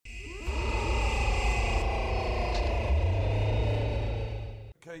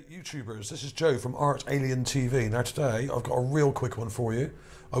Hey YouTubers, this is Joe from ArtAlienTV. Now today I've got a real quick one for you.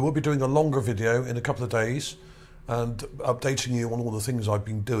 I will be doing a longer video in a couple of days and updating you on all the things I've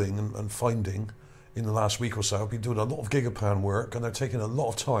been doing and finding in the last week or so. I've been doing a lot of Gigapan work and they're taking a lot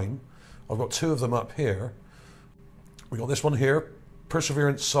of time. I've got two of them up here. We got this one here,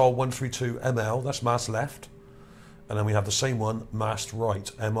 Perseverance Sol 132 ML, that's mast left. And then we have the same one, mast right,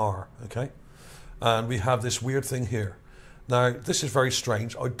 MR, okay? And we have this weird thing here. Now, this is very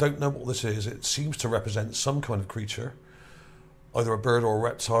strange. I don't know what this is. It seems to represent some kind of creature, either a bird or a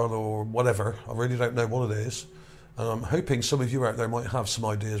reptile or whatever. I really don't know what it is. And I'm hoping some of you out there might have some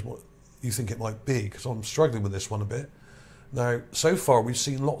ideas what you think it might be, because I'm struggling with this one a bit. Now, so far we've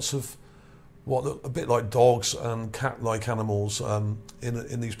seen lots of what look a bit like dogs and cat-like animals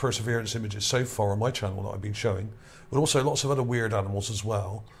in these Perseverance images so far on my channel that I've been showing, but also lots of other weird animals as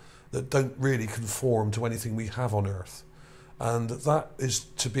well that don't really conform to anything we have on Earth. And that is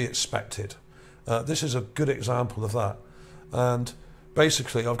to be expected. This is a good example of that. And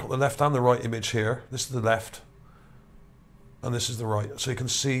basically I've got the left and the right image here. This is the left and this is the right. So you can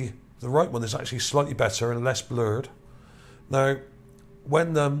see the right one is actually slightly better and less blurred. Now,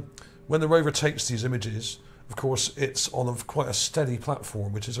 when the rover takes these images, of course it's on quite a steady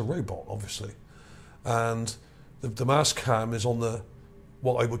platform, which is a robot, obviously. And the mast cam is on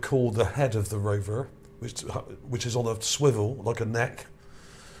what I would call the head of the rover, which is on a swivel, like a neck,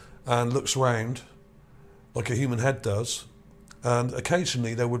 and looks round like a human head does. And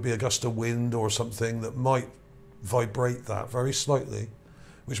occasionally there would be a gust of wind or something that might vibrate that very slightly,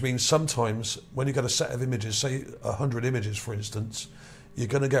 which means sometimes when you get a set of images, say 100 images for instance, you're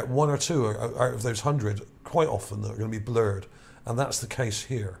going to get one or two out of those 100 quite often that are going to be blurred, and that's the case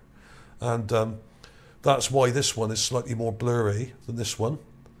here. And that's why this one is slightly more blurry than this one,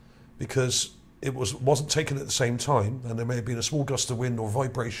 because it wasn't taken at the same time, and there may have been a small gust of wind or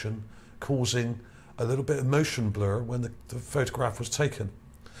vibration causing a little bit of motion blur when the photograph was taken.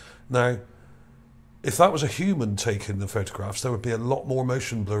 Now, if that was a human taking the photographs, there would be a lot more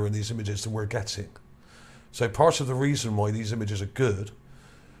motion blur in these images than we're getting. So part of the reason why these images are good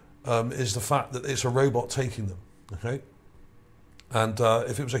is the fact that it's a robot taking them, okay? And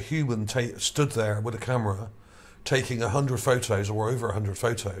if it was a human stood there with a camera taking 100 photos or over 100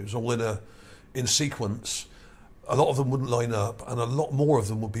 photos all in sequence, a lot of them wouldn't line up and a lot more of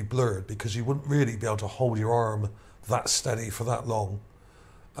them would be blurred, because you wouldn't really be able to hold your arm that steady for that long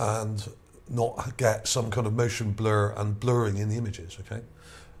and not get some kind of motion blur and blurring in the images, okay?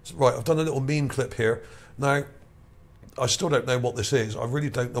 So, right, I've done a little meme clip here. Now, I still don't know what this is. I really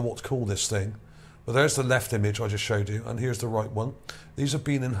don't know what to call this thing. But there's the left image I just showed you, and here's the right one. These have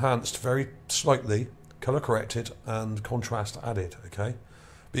been enhanced very slightly, color corrected and contrast added, okay?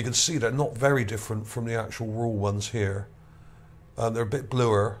 But you can see they're not very different from the actual raw ones here. They're a bit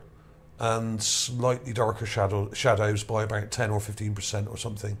bluer and slightly darker shadows by about 10 or 15% or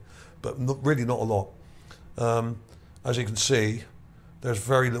something, but really not a lot. As you can see, there's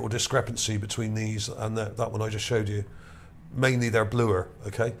very little discrepancy between these and that one I just showed you. Mainly they're bluer,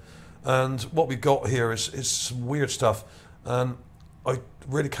 okay? And what we've got here is some weird stuff, and I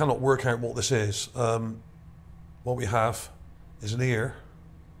really cannot work out what this is. What we have is an ear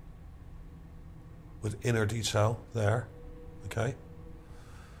with inner detail there, okay?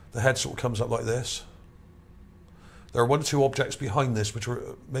 The head sort of comes up like this. There are one or two objects behind this which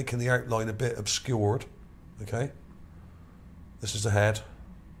are making the outline a bit obscured, okay? This is the head.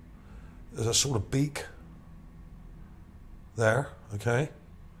 There's a sort of beak there, okay?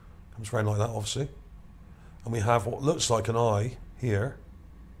 Comes around like that, obviously. And we have what looks like an eye here.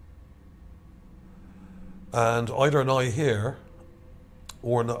 And either an eye here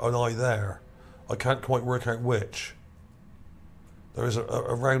or an eye there. I can't quite work out which. There is a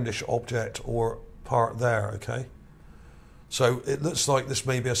roundish object or part there, okay? So it looks like this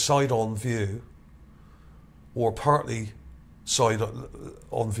may be a side-on view or partly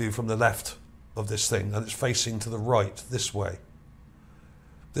side-on view from the left of this thing, and it's facing to the right this way.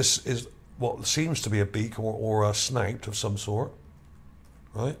 This is what seems to be a beak or a snout of some sort,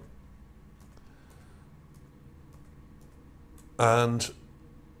 right? And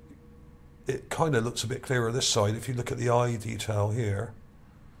it kind of looks a bit clearer this side. If you look at the eye detail here,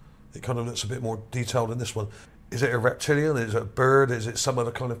 it kind of looks a bit more detailed in this one. Is it a reptilian? Is it a bird? Is it some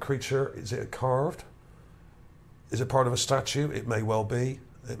other kind of creature? Is it carved? Is it part of a statue? It may well be.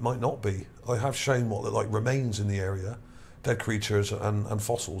 It might not be. I have shown what look like remains in the area, dead creatures and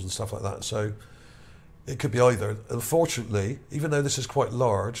fossils and stuff like that. So it could be either. Unfortunately, even though this is quite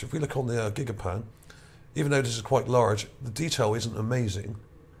large, if we look on the Gigapan, even though this is quite large, the detail isn't amazing.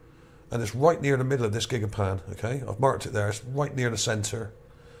 And it's right near the middle of this Gigapan, okay? I've marked it there, it's right near the centre.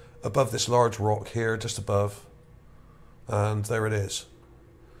 above this large rock here, just above, and there it is.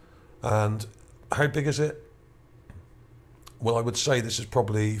 And how big is it? Well, I would say this is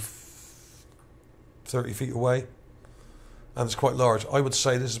probably 30 feet away, and it's quite large. I would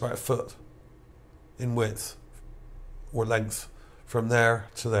say this is about a foot in width or length from there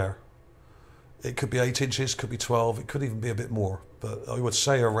to there. It could be 8 inches, could be 12, it could even be a bit more, but I would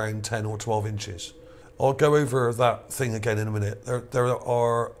say around 10 or 12 inches. I'll go over that thing again in a minute. There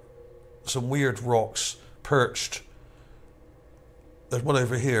are some weird rocks perched. There's one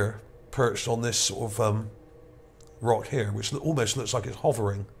over here perched on this sort of rock here, which almost looks like it's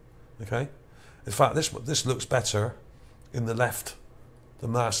hovering. Okay, in fact, this looks better in the left, the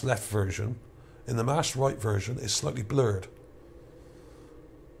masked left version. In the masked right version, it's slightly blurred.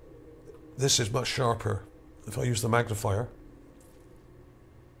 This is much sharper. If I use the magnifier,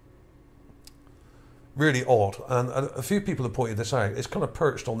 really odd. And a few people have pointed this out. It's kind of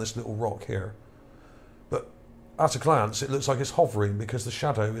perched on this little rock here, but at a glance, it looks like it's hovering because the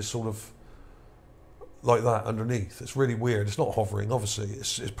shadow is sort of like that underneath. It's really weird. It's not hovering, obviously.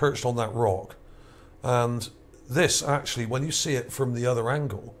 It's perched on that rock. And this, actually, when you see it from the other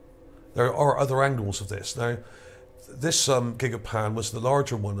angle, there are other angles of this. Now, this Gigapan was the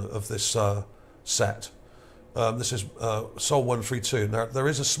larger one of this set. This is Sol 132. Now, there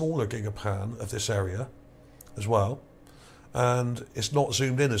is a smaller Gigapan of this area as well, and it's not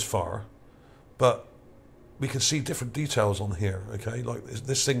zoomed in as far, but we can see different details on here, okay? Like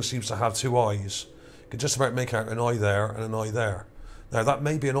this thing seems to have two eyes. You can just about make out an eye there and an eye there. Now, that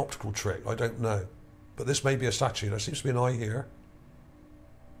may be an optical trick, I don't know, but this may be a statue. There seems to be an eye here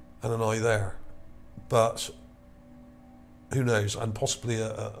and an eye there, but who knows? And possibly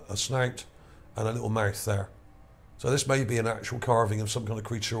a snout and a little mouth there. So this may be an actual carving of some kind of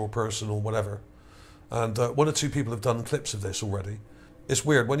creature or person or whatever. And one or two people have done clips of this already. It's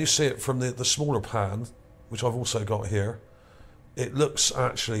weird, when you see it from the smaller pan, which I've also got here, it looks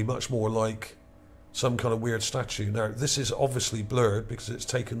actually much more like some kind of weird statue. Now, this is obviously blurred because it's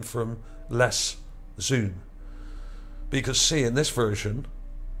taken from less zoom. But you can see in this version,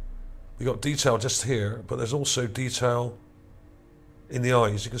 we've got detail just here, but there's also detail in the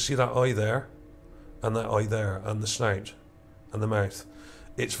eyes. You can see that eye there, and that eye there, and the snout, and the mouth.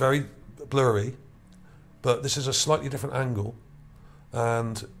 It's very blurry, but this is a slightly different angle,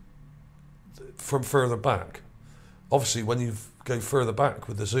 and from further back. Obviously, when you go further back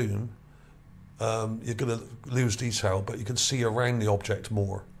with the zoom, you're going to lose detail, but you can see around the object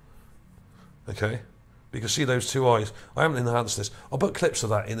more. Okay? You can see those two eyes. I haven't enhanced this. I'll put clips of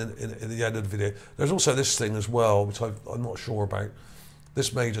that in the end of the video. There's also this thing as well, which I'm not sure about.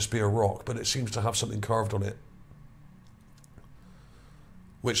 This may just be a rock, but it seems to have something carved on it,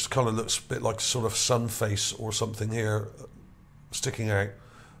 which kind of looks a bit like sort of sun face or something here, sticking out,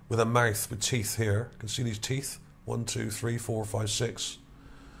 with a mouth with teeth here. You can see these teeth. 1, 2, 3, 4, 5, 6.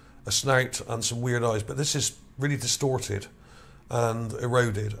 A snout and some weird eyes, but this is really distorted and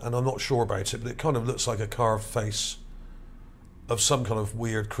eroded, and I'm not sure about it, but it kind of looks like a carved face of some kind of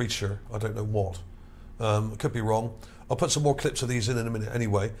weird creature. I don't know what. I could be wrong. I'll put some more clips of these in a minute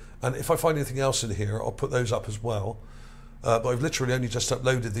anyway, and if I find anything else in here, I'll put those up as well. But I've literally only just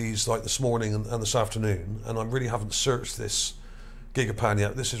uploaded these like this morning and this afternoon, and I really haven't searched this Gigapan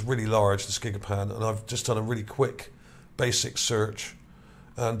yet. This is really large, this Gigapan, and I've just done a really quick basic search,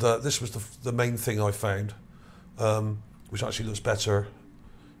 and this was the main thing I found, which actually looks better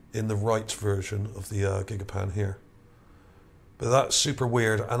in the right version of the Gigapan here. But that's super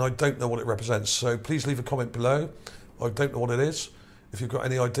weird, and I don't know what it represents, so please leave a comment below. I don't know what it is. If you've got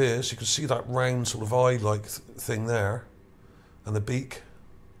any ideas, you can see that round sort of eye-like thing there, and the beak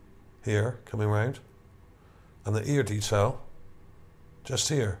here coming round, and the ear detail just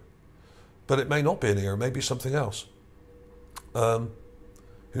here. But it may not be an ear, it may be something else. Who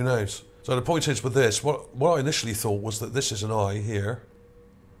knows? So the point is with this, what I initially thought was that this is an eye here,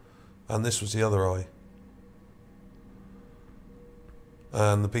 and this was the other eye.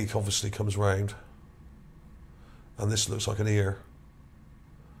 And the beak obviously comes round, and this looks like an ear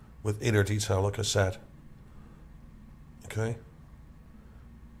with inner detail, like I said. Okay,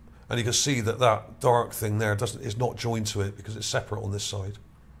 and you can see that that dark thing there is not joined to it because it's separate on this side.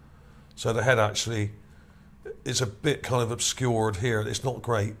 So the head actually is a bit kind of obscured here. It's not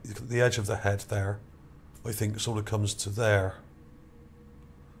great. The edge of the head there, I think, sort of comes to there,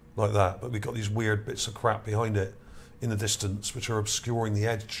 like that. But we've got these weird bits of crap behind it in the distance, which are obscuring the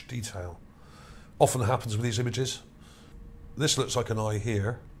edge detail. Often happens with these images. This looks like an eye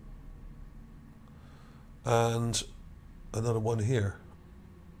here, and another one here.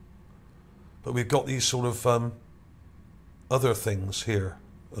 But we've got these sort of other things here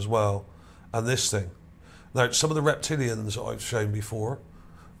as well, and this thing. Now, some of the reptilians that I've shown before,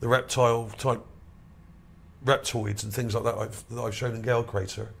 the reptile type reptoids and things like that I've shown in Gale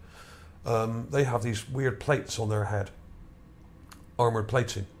Crater, they have these weird plates on their head, armoured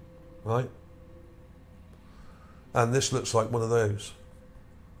plating, right? And this looks like one of those.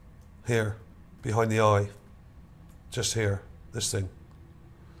 Here, behind the eye, just here, this thing.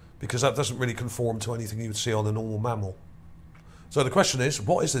 Because that doesn't really conform to anything you would see on a normal mammal. So the question is,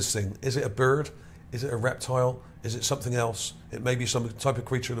 what is this thing? Is it a bird? Is it a reptile? Is it something else? It may be some type of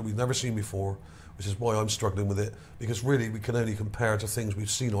creature that we've never seen before, which is why I'm struggling with it, because really we can only compare to things we've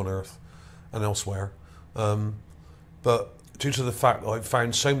seen on Earth and elsewhere. But due to the fact that I've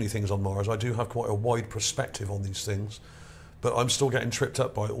found so many things on Mars, I do have quite a wide perspective on these things, but I'm still getting tripped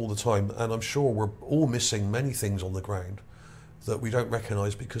up by it all the time, and I'm sure we're all missing many things on the ground that we don't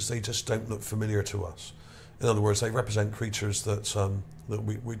recognise because they just don't look familiar to us. In other words, they represent creatures that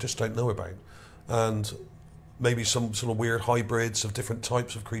we just don't know about, and maybe some sort of weird hybrids of different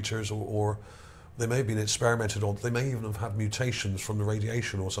types of creatures, or they may have been experimented on. They may even have had mutations from the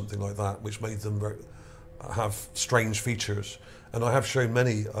radiation or something like that, which made them have strange features. And I have shown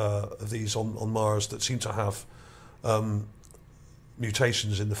many of these on Mars that seem to have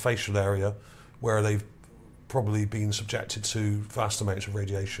mutations in the facial area where they've probably been subjected to vast amounts of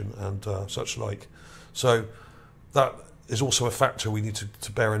radiation and such like. So that is also a factor we need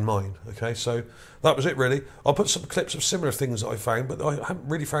to bear in mind. Okay, so that was it really. I'll put some clips of similar things that I found, but I haven't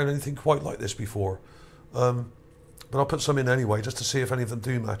really found anything quite like this before. But I'll put some in anyway, just to see if any of them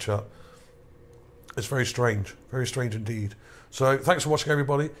do match up. It's very strange indeed. So thanks for watching,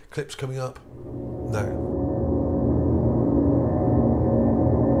 everybody. Clips coming up now.